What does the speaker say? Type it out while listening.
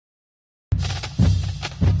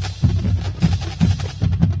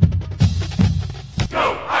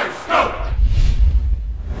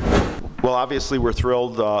Well, obviously we're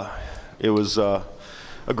thrilled. It was a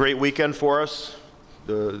great weekend for us.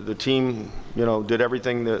 The team, did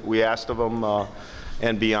everything that we asked of them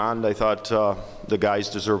and beyond. I thought the guys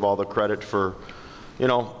deserve all the credit for,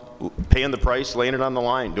 paying the price, laying it on the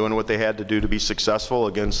line, doing what they had to do to be successful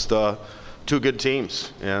against two good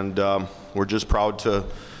teams. And we're just proud to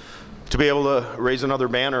be able to raise another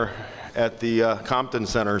banner at the Compton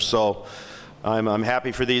Center. So I'm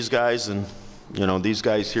happy for these guys, and these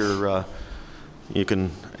guys here, you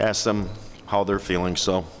can ask them how they're feeling.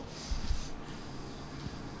 So,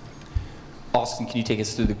 Austin, can you take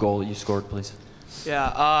us through the goal that you scored, please?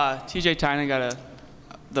 Yeah, Tynan got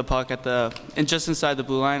the puck just inside the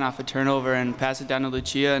blue line off a turnover and passed it down to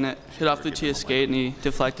Lucia, and it hit off Lucia's skate, and he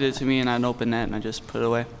deflected it to me, and I had an open net, and I just put it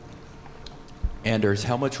away. Anders,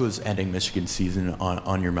 how much was ending Michigan's season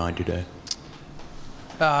on your mind today?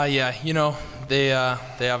 Yeah, they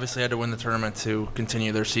obviously had to win the tournament to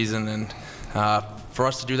continue their season, and for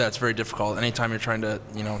us to do that, it's very difficult. Anytime you're trying to,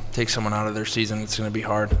 take someone out of their season, it's going to be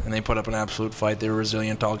hard. And they put up an absolute fight. They were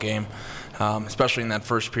resilient all game, especially in that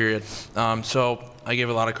first period. So I give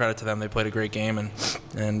a lot of credit to them. They played a great game,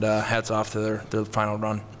 and hats off to their final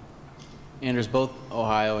run. Anders, both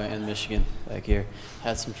Ohio and Michigan back here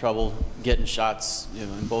had some trouble getting shots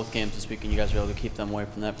in both games this weekend. You guys were able to keep them away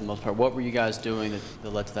from that for the most part. What were you guys doing that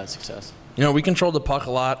led to that success? We controlled the puck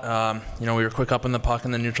a lot. We were quick up in the puck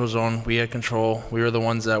in the neutral zone. We had control. We were the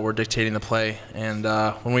ones that were dictating the play. And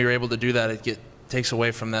when we were able to do that, it takes away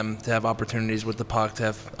from them to have opportunities with the puck, to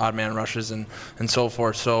have odd man rushes and so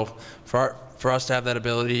forth. So for us to have that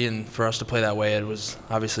ability and for us to play that way, it was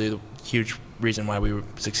obviously a huge reason why we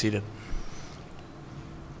succeeded.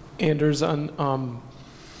 Anders, on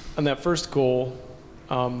that first goal,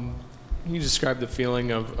 you described the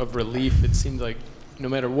feeling of relief. It seemed like no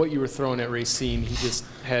matter what you were throwing at Racine, he just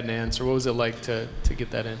had an answer. What was it like to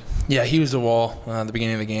get that in? Yeah, he was the wall at the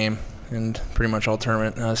beginning of the game and pretty much all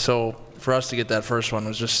tournament. So for us to get that first one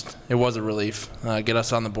it was a relief. Get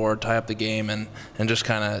us on the board, tie up the game, and just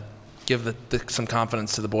kind of give some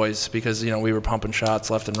confidence to the boys, because we were pumping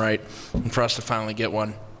shots left and right, and for us to finally get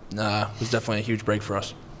one was definitely a huge break for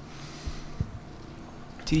us.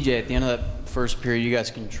 TJ, at the end of that first period, you guys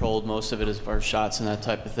controlled most of it as far as shots and that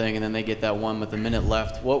type of thing, and then they get that one with a minute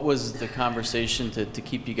left. What was the conversation to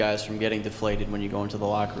keep you guys from getting deflated when you go into the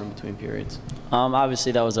locker room between periods?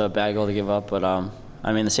 Obviously, that was a bad goal to give up, but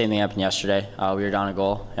the same thing happened yesterday. We were down a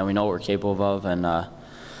goal, and we know what we're capable of, and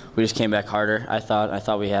we just came back harder. I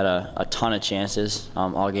thought we had a ton of chances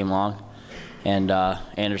all game long, and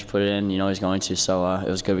Anders put it in. He's going to, so it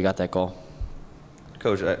was good we got that goal.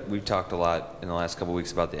 Coach, we've talked a lot in the last couple of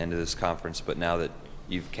weeks about the end of this conference, but now that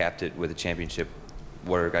you've capped it with a championship,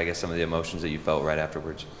 what are, I guess, some of the emotions that you felt right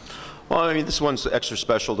afterwards? Well, this one's extra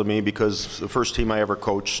special to me because the first team I ever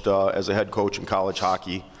coached as a head coach in college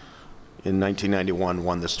hockey in 1991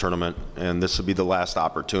 won this tournament, and this would be the last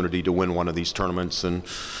opportunity to win one of these tournaments. And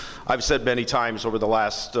I've said many times over the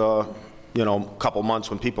last couple months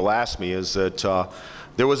when people ask me is that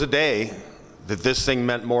there was a day that this thing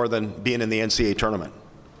meant more than being in the NCAA tournament.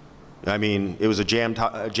 It was a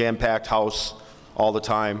jam-packed house all the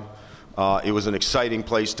time. It was an exciting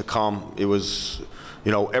place to come. It was,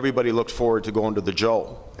 everybody looked forward to going to the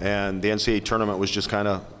Joe, and the NCAA tournament was just kind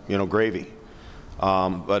of, gravy.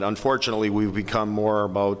 But unfortunately, we've become more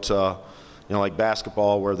about, like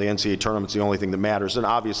basketball, where the NCAA tournament's the only thing that matters. And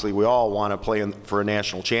obviously, we all want to play for a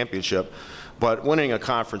national championship, but winning a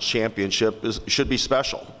conference championship should be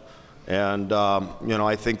special. And,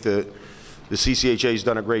 I think that the CCHA has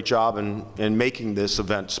done a great job in making this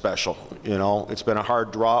event special. It's been a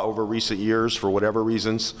hard draw over recent years for whatever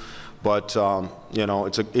reasons, but,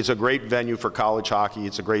 it's a great venue for college hockey.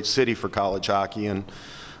 It's a great city for college hockey, and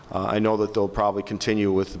I know that they'll probably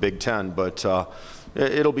continue with the Big Ten, but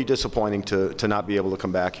it'll be disappointing to not be able to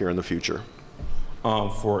come back here in the future.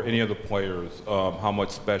 For any of the players, how much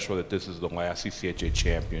special that this is the last CCHA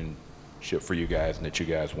championship for you guys and that you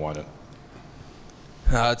guys won it?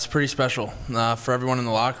 It's pretty special for everyone in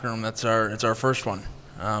the locker room. It's our first one,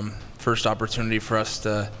 first opportunity for us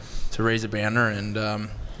to raise a banner, and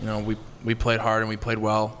we played hard and we played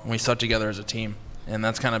well and we stuck together as a team, and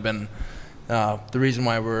that's kind of been the reason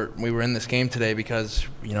why we were in this game today, because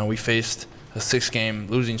we faced a 6-game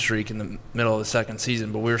losing streak in the middle of the second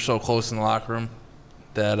season, but we were so close in the locker room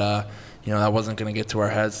that that wasn't going to get to our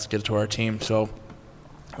heads, get to our team. So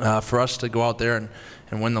for us to go out there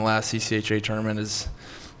and win the last CCHA tournament is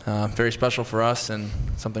very special for us and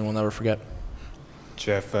something we'll never forget.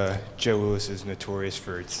 Jeff, Joe Louis is notorious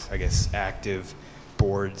for its, active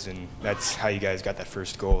boards, and that's how you guys got that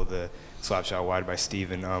first goal, the slap shot wide by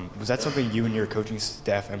Steven. Was that something you and your coaching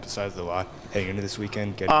staff emphasized a lot heading into this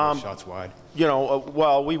weekend, getting those shots wide? You know,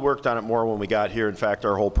 well, we worked on it more when we got here. In fact,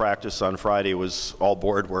 our whole practice on Friday was all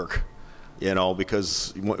board work, you know,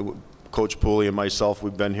 because Coach Pooley and myself,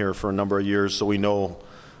 we've been here for a number of years, so we know,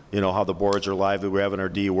 you know, how the boards are lively. We're having our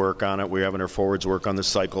D work on it. We're having our forwards work on the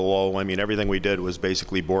cycle low. I mean, everything we did was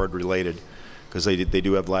basically board related, because they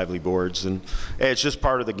do have lively boards. And it's just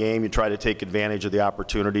part of the game. You try to take advantage of the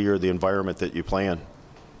opportunity or the environment that you play in.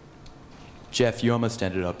 Jeff, you almost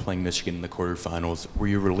ended up playing Michigan in the quarterfinals. Were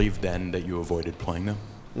you relieved then that you avoided playing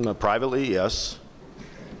them? Privately, yes.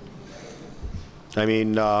 I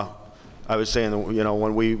mean, I was saying, you know,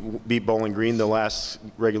 when we beat Bowling Green the last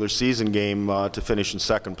regular season game to finish in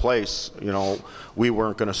second place, you know, we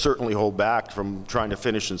weren't going to certainly hold back from trying to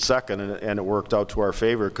finish in second, and it worked out to our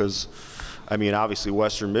favor because, I mean, obviously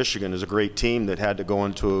Western Michigan is a great team that had to go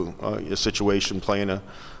into a situation playing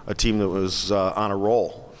a team that was on a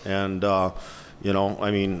roll. And, you know,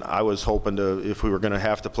 I mean, I was hoping to, if we were going to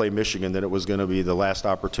have to play Michigan, that it was going to be the last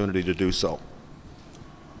opportunity to do so.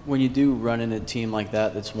 When you do run into a team like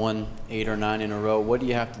that that's won 8 or 9 in a row, what do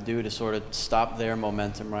you have to do to sort of stop their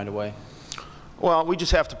momentum right away? Well, we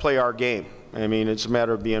just have to play our game. I mean, it's a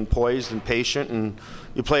matter of being poised and patient, and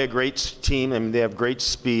you play a great team. I mean, they have great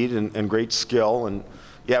speed and great skill, and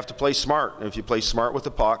you have to play smart. And if you play smart with the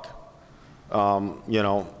puck, you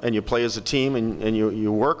know, and you play as a team and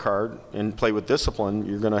you work hard and play with discipline,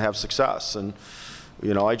 you're going to have success. And,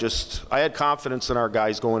 you know, I had confidence in our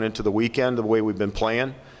guys going into the weekend, the way we've been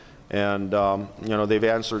playing. And, you know, they've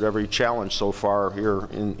answered every challenge so far here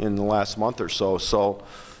in the last month or so. So,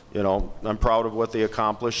 you know, I'm proud of what they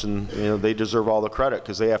accomplished, and, you know, they deserve all the credit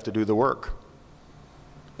because they have to do the work.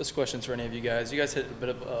 This question's for any of you guys. You guys hit a bit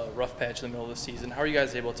of a rough patch in the middle of the season. How are you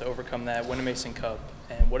guys able to overcome that, win a Mason Cup,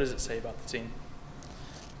 and what does it say about the team?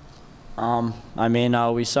 I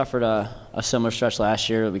mean, we suffered a similar stretch last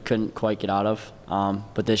year that we couldn't quite get out of,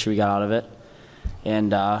 but this year we got out of it.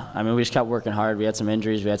 And, I mean, we just kept working hard. We had some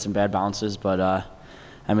injuries, we had some bad bounces, but,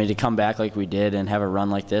 I mean, to come back like we did and have a run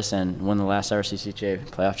like this and win the last ever CCHA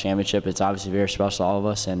playoff championship, it's obviously very special to all of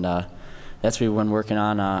us. And that's what we've been working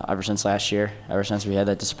on ever since last year. Ever since we had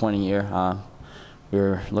that disappointing year, we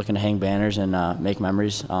were looking to hang banners and make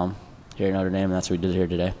memories here at Notre Dame, and that's what we did here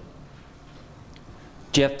today.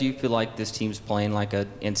 Jeff, do you feel like this team's playing like a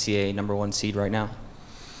NCAA #1 seed right now?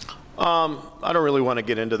 I don't really want to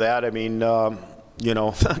get into that. I mean, you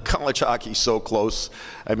know, college hockey's so close.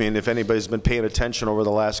 I mean, if anybody's been paying attention over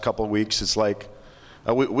the last couple of weeks, it's like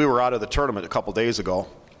we were out of the tournament a couple days ago.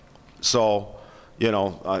 So, you know,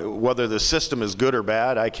 whether the system is good or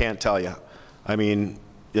bad, I can't tell you. I mean,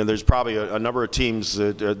 you know, there's probably a number of teams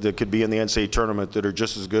that could be in the NCAA tournament that are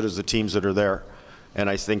just as good as the teams that are there. And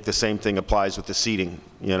I think the same thing applies with the seeding.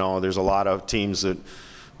 You know, there's a lot of teams that,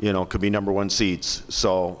 you know, could be #1 seeds.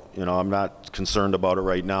 So, you know, I'm not concerned about it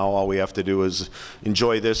right now. All we have to do is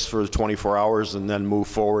enjoy this for 24 hours and then move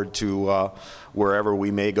forward to wherever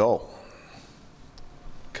we may go.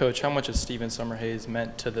 Coach, how much has Steven Summerhays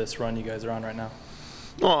meant to this run you guys are on right now?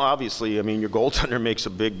 Well, obviously, I mean, your goaltender makes a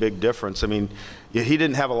big difference. I mean, he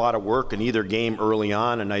didn't have a lot of work in either game early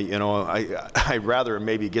on, and I'd rather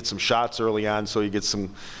maybe get some shots early on so he gets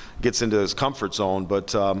into his comfort zone.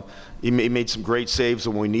 But he made some great saves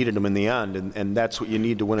when we needed him in the end, and that's what you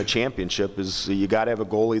need to win a championship. Is you got to have a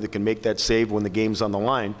goalie that can make that save when the game's on the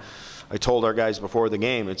line. I told our guys before the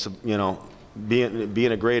game, it's you know,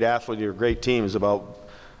 being a great athlete or a great team is about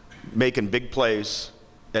making big plays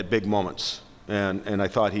at big moments. And I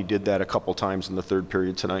thought he did that a couple times in the third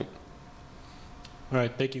period tonight. All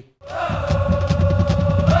right, thank you.